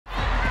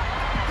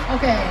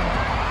Okay.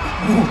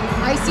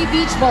 I see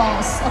beach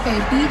balls. Okay,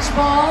 beach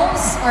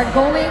balls are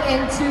going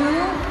into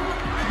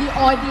the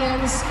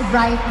audience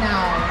right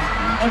now.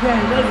 Okay,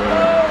 let's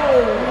go!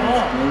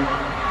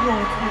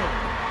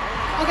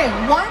 Okay,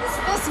 once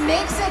this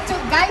makes it to...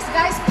 Guys,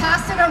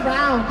 pass it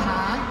around,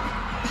 huh?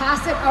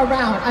 Pass it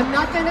around. I'm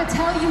not gonna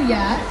tell you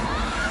yet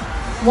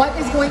what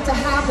is going to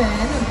happen,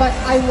 but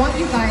I want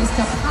you guys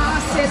to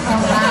pass it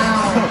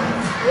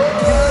around.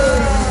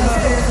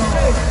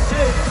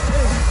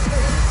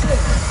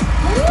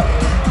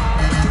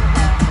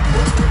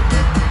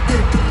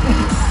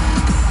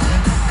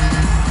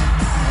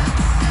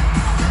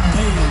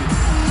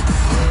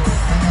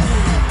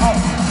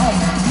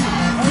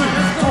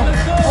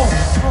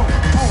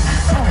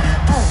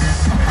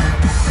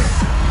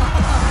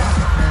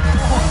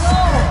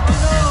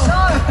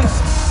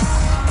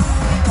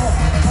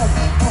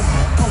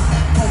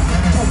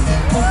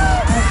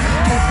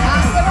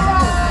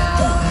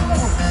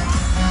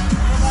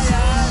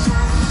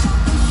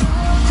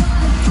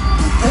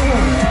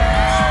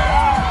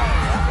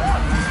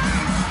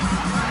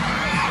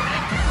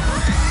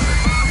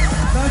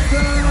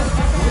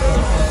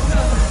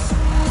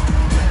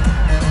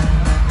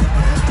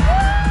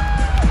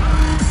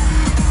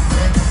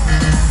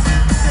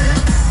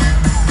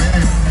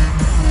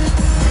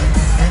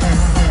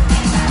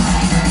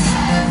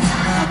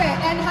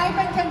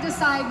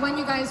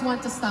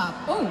 Want to stop.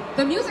 Oh,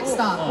 the music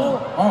stopped.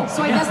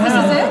 So I guess this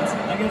is it?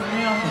 I guess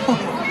now.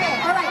 Okay,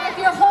 alright, if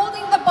you're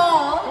holding the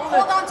ball,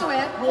 hold on to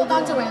it, hold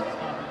on to it.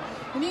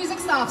 The music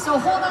stops, so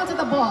hold on to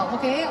the ball,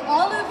 okay?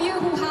 All of you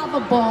who have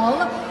a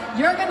ball,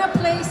 you're gonna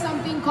play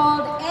something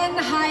called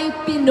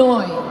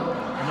Enhy-Pinoy.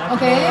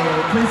 Okay?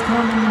 Please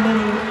come in the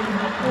middle.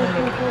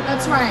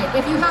 That's right.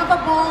 If you have a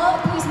ball,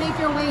 please make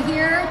your way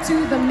here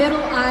to the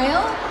middle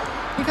aisle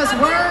because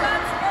we're...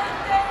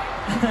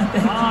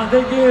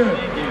 Thank you.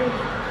 Thank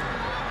you.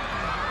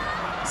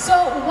 So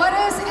what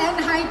is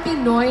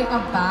Enhy-Pinoy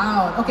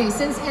about? Okay,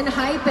 since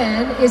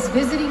Enhypen is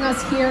visiting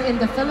us here in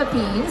the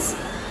Philippines,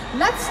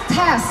 let's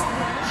test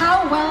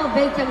how well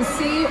they can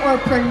say or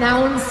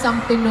pronounce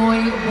some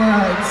Pinoy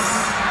words.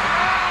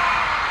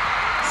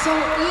 So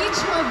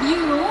each of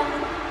you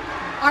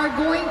are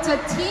going to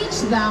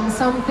teach them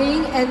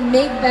something and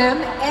make them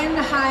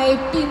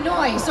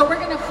Enhy-Pinoy. So we're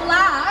going to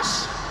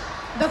flash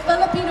the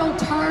Filipino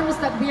terms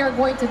that we are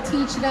going to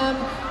teach them,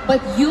 but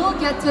you'll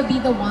get to be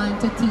the one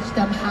to teach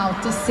them how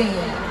to say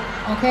it,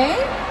 okay?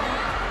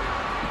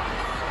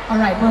 All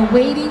right, we're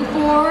waiting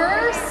for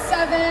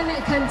 7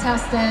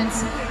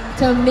 contestants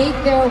to make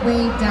their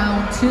way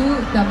down to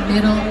the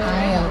middle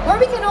aisle. Or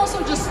we can also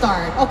just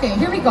start. Okay,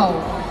 here we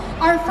go.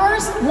 Our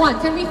first one,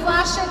 can we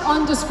flash it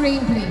on the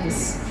screen,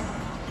 please?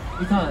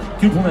 We can't.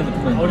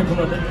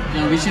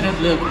 Yeah, we shouldn't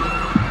look.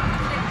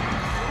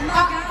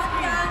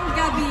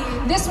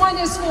 This one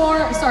is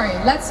for, sorry,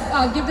 let's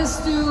give this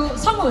to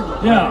Sunghoon.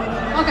 Yeah.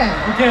 Okay.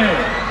 Okay.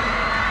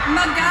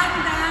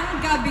 Magandang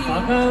gabi.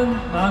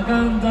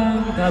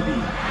 Magandang gabi.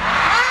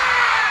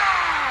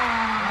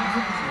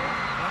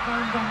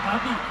 Magandang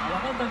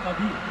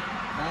gabi.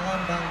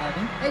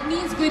 It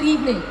means good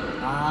evening.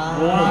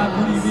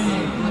 Good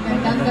evening.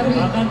 Magandang gabi.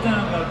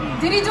 Magandang gabi.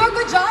 Did he do a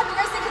good job? You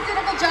guys think he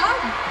did a good job?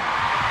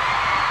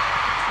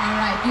 All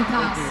right, you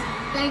pass.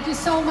 Thank you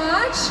so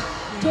much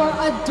to our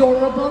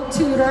adorable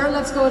tutor.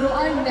 Let's go to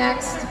our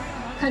next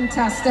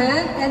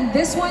contestant. And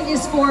this one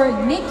is for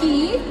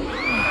Nikki.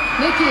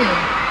 Nikki.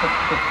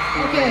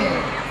 Okay.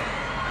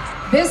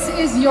 This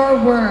is your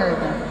word.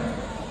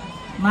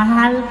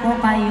 Mahal ko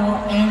kayo,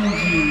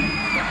 Engy.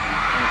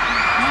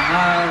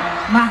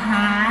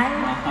 Mahal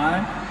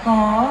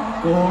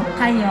ko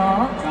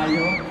kayo,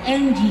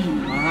 Engy.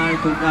 Mahal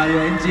ko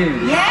kayo,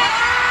 Engy.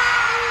 Yeah!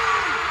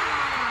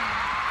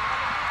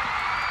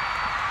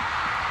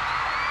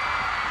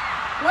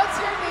 What's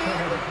your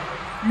name?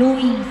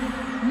 Luis.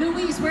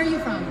 Luis, where are you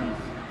from?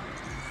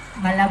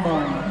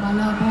 Malabon.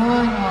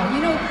 Malabon. Oh,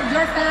 you know,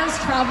 your fans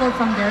traveled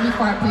from very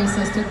far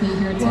places to be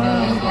here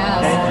today. Wow.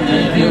 Yes.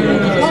 Thank you.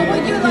 What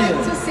would you like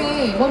to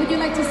say? What would you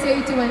like to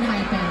say to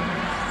Enhypen?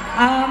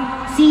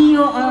 See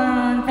you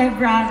on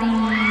February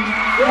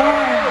 4.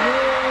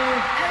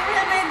 I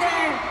will be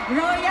there.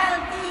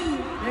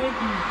 Royalty. Thank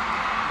you.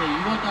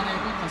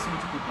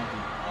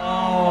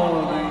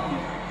 Oh, thank you.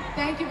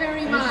 Thank you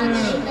very much.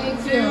 Thank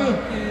you.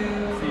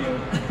 See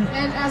you.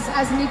 And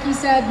as Nikki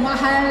said,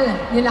 mahal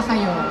nila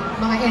kayo,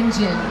 mga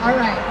engine. All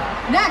right.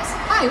 Next.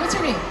 Hi, what's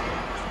your name?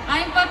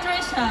 I'm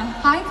Patricia.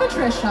 Hi,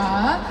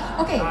 Patricia.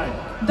 Okay. Hi.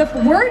 The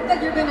word that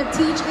you're going to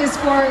teach is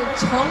for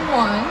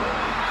Chongwon.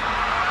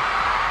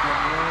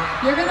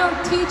 You're going to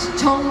teach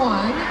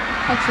Chongwon,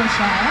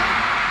 Patricia.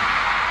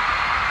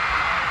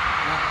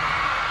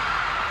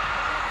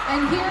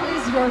 And here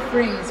is your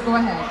phrase. Go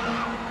ahead.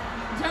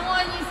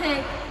 Chongwon, you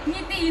say,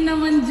 ngiti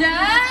naman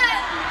dyan.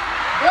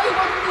 Oy,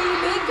 wag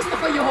feeling. Gusto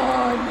ko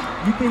yun.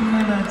 Ngipin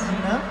na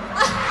Gina?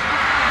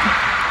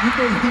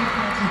 Ngipin na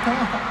Gina?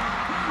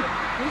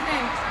 You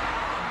say,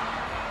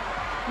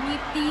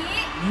 ngiti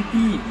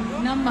Ngiti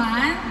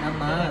naman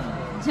naman.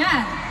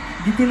 dyan.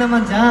 Ngiti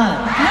naman dyan.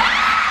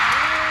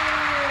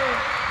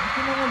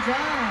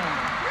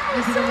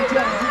 was so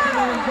good.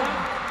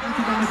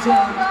 So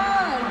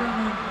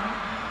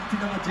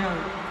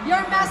good.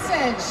 Your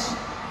message.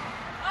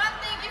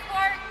 Thank you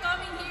for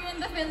coming here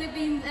in the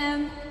Philippines,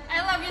 and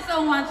I love you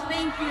so much.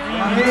 Thank you.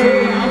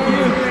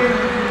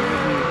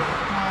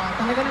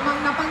 Talaga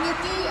namang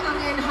napangiti ang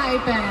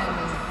Enhypen.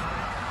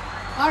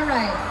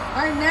 Alright,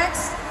 our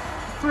next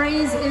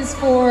phrase is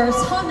for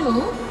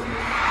Sonu.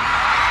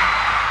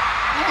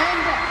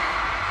 And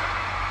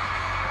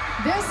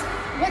this,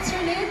 what's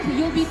your name?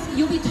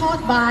 You'll be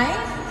taught by?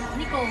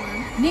 Nicole.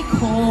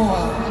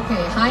 Nicole.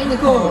 Okay, hi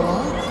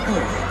Nicole.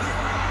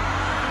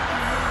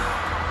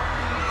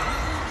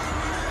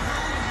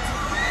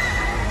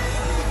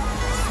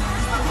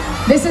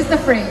 This is the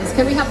phrase.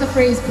 Can we have the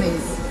phrase,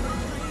 please?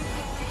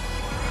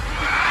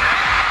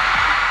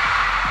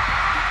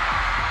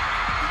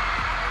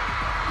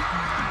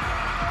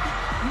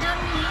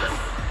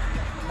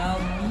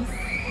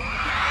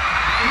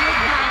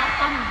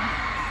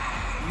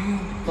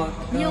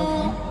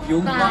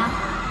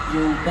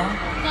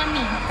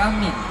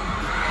 Kami.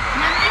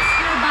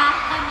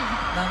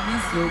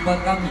 Namiss you ba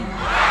kami?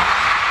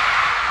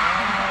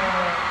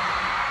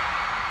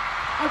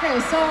 Okay,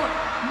 so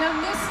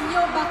na-miss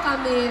nyo ba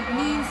kami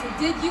means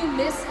did you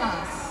miss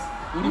us?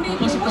 우리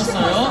보고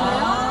싶었어요?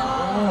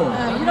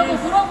 이러고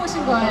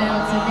물어보신 거예요,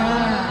 지금.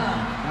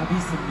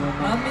 Namiss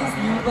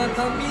you ba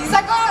kami?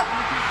 사got!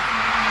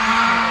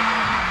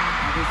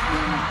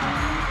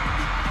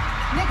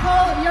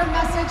 Nicole, your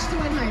message to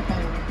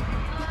Enhypen.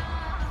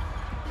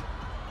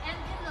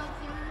 Enhy loves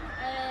you,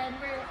 and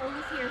we're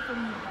always here for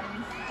you guys.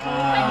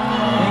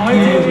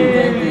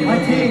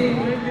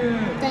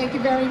 Thank you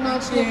very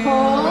much,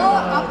 Nicole.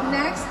 Up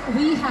next,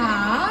 we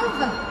have...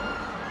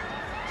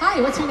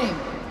 Hi, what's your name?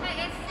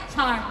 Hi, it's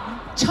Charm.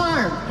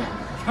 Charm.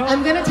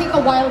 I'm gonna take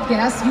a wild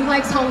guess. You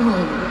like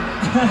Songhoon.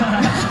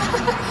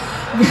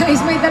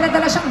 Guys, may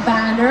dala-dala siyang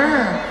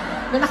banner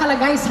na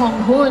nakalagay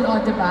Songhoon, o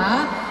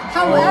diba?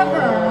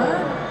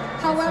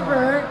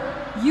 However,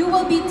 you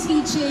will be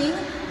teaching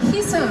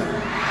Hisum.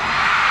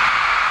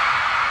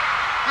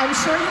 I'm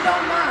sure you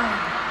don't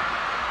mind.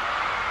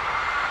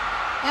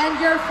 And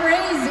your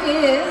phrase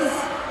is...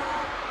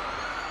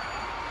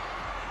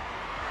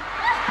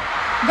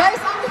 Guys,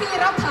 ang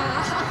hirap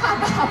ha. Ang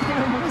haba-haba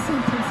ng mga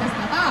sentences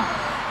na ha.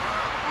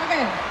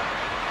 Okay.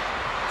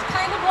 It's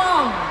kind of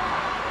long.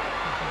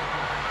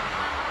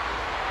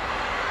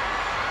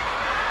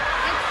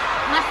 It's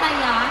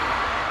masaya.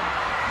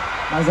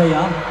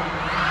 Masaya?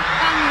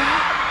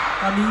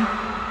 Kami.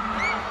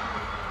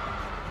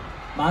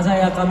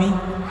 Masaya kami?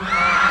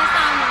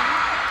 Kasama.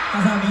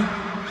 Kasami?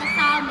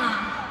 Kasama.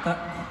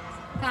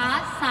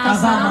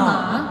 Kasama.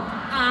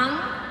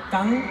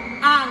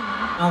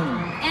 Ang.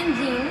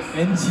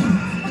 Engines.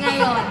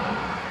 Ngayon.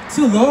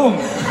 Too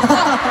long. That's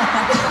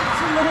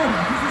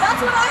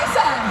what I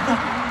said.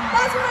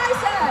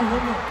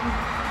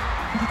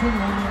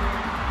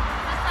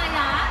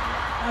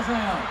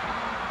 Masaya.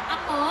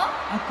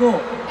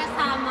 Ako.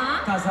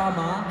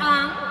 Kasama.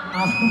 Ang.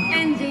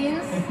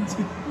 Engines.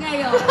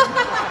 Ngayon.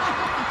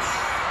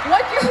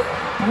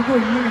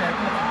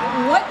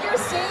 What you're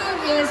saying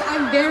is,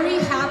 I'm very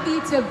happy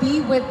to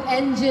be with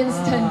engines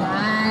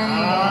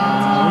tonight.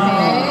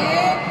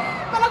 Okay?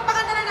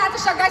 Palagpakan na lang natin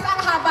siya, guys. Ang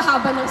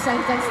haba-haba ng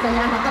sentence na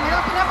yan.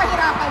 Talagang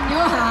pinapahirapan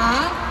nyo,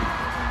 ha?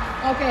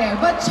 Okay,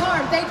 but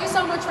Charm, thank you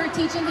so much for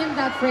teaching him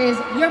that phrase.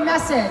 Your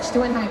message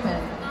to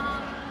Enhypen.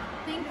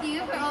 Thank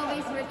you for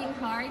always working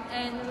hard,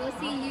 and we'll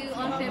see you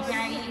on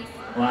February.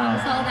 Wow.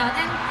 Sold out.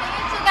 And kayo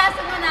chugas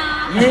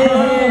muna.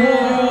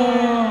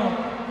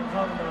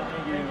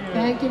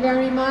 Thank you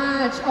very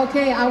much.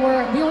 Okay,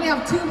 we only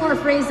have 2 more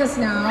phrases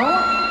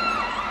now.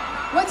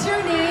 What's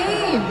your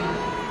name?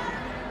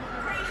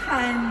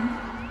 Christian.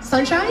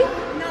 Sunshine?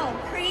 No,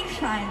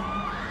 Christian.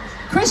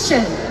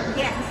 Christian.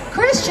 Yes.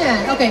 Christian.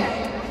 Okay.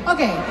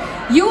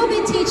 You will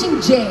be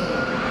teaching Jay.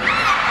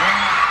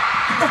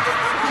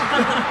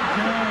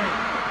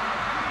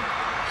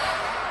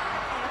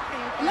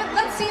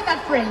 Let's see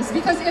that phrase,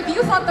 because if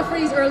you thought the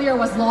phrase earlier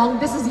was long,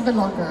 this is even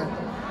longer.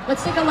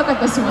 Let's take a look at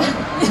this one.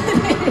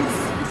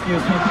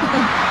 Excuse me.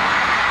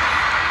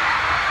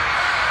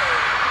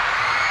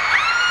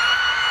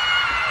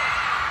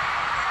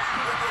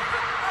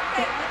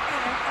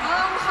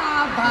 Ang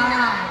haba.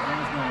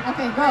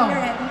 Okay, go. Are you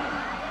ready?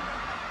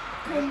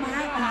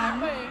 Kumain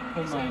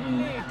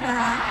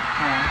ka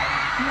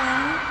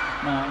ng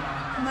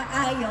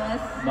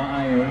maayos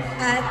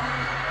at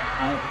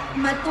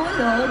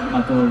matulog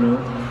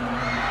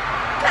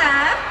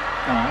ka.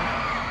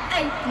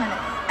 Ay, mali.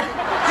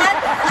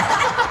 At,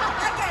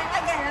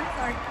 again, I'm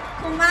sorry.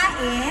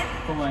 Kumain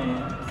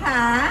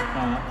ka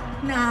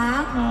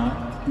ng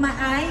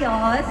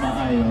maayos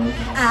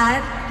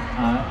at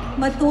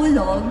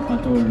matulog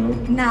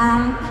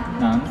ng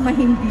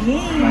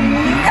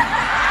mahimbing.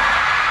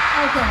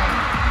 Okay.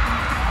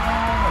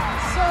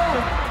 So,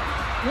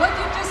 what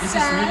you just This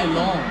said... is really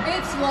long.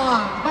 It's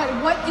long, but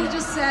what you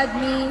just said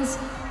means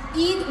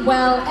eat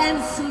well and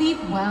sleep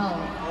well.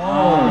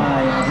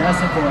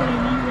 That's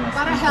important.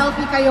 Para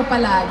healthy kayo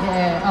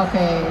palagi.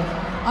 Okay.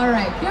 All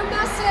right, your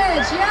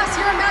message. Yes,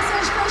 your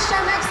message,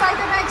 Christian.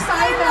 Excited,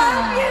 excited. I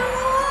love you.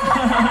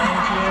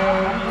 Thank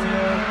you.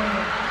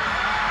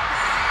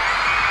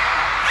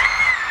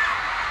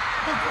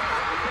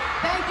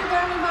 Thank you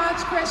very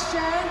much,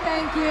 Christian.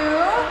 Thank you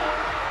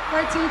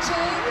for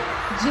teaching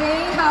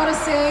Jay how to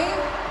say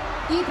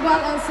eat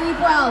well and sleep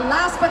well.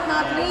 Last but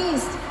not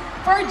least,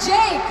 for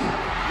Jake.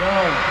 Yo.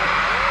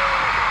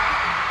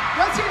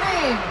 What's your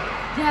name?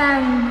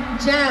 Jem.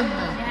 Jem.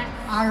 Yes.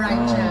 All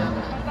right,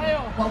 Jem.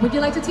 What would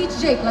you like to teach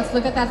Jake? Let's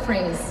look at that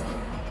phrase.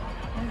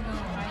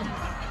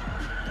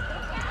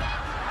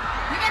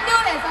 You can do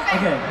this, okay?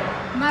 Okay.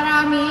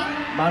 Maraming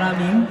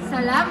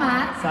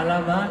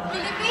Salamat.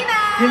 Filipina.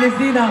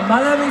 Filipina.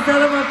 Maraming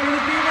salamat,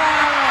 Filipina.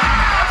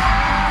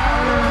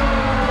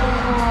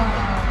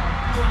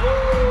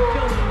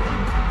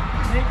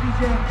 Thank you,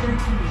 Jeff.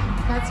 Thank you.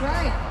 That's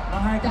right.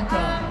 Mahal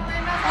kita.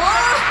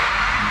 Oh!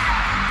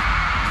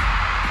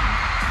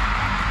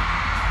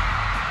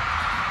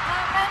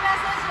 My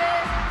message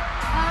is,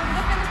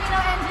 the Filipino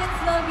engines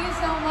love you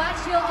so much.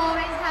 You'll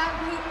always have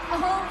a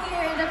home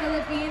here in the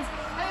Philippines.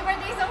 Happy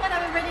birthday, someone.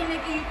 Happy birthday,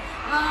 Nikki.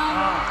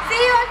 See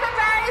you on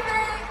February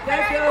 3rd,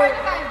 February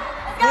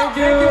 45. Let's go! Thank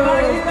you.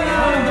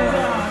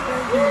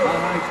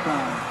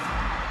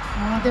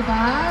 Oh,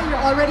 diba?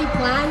 You're already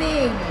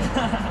planning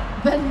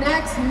the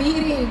next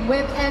meeting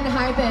with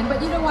Enhypen.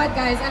 But you know what,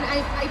 guys? And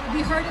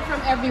we heard it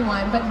from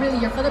everyone, but really,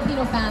 your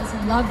Filipino fans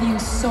love you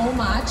so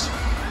much.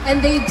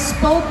 And they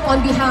spoke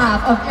on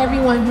behalf of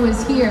everyone who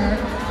is here,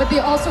 but they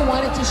also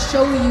wanted to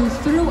show you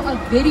through a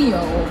video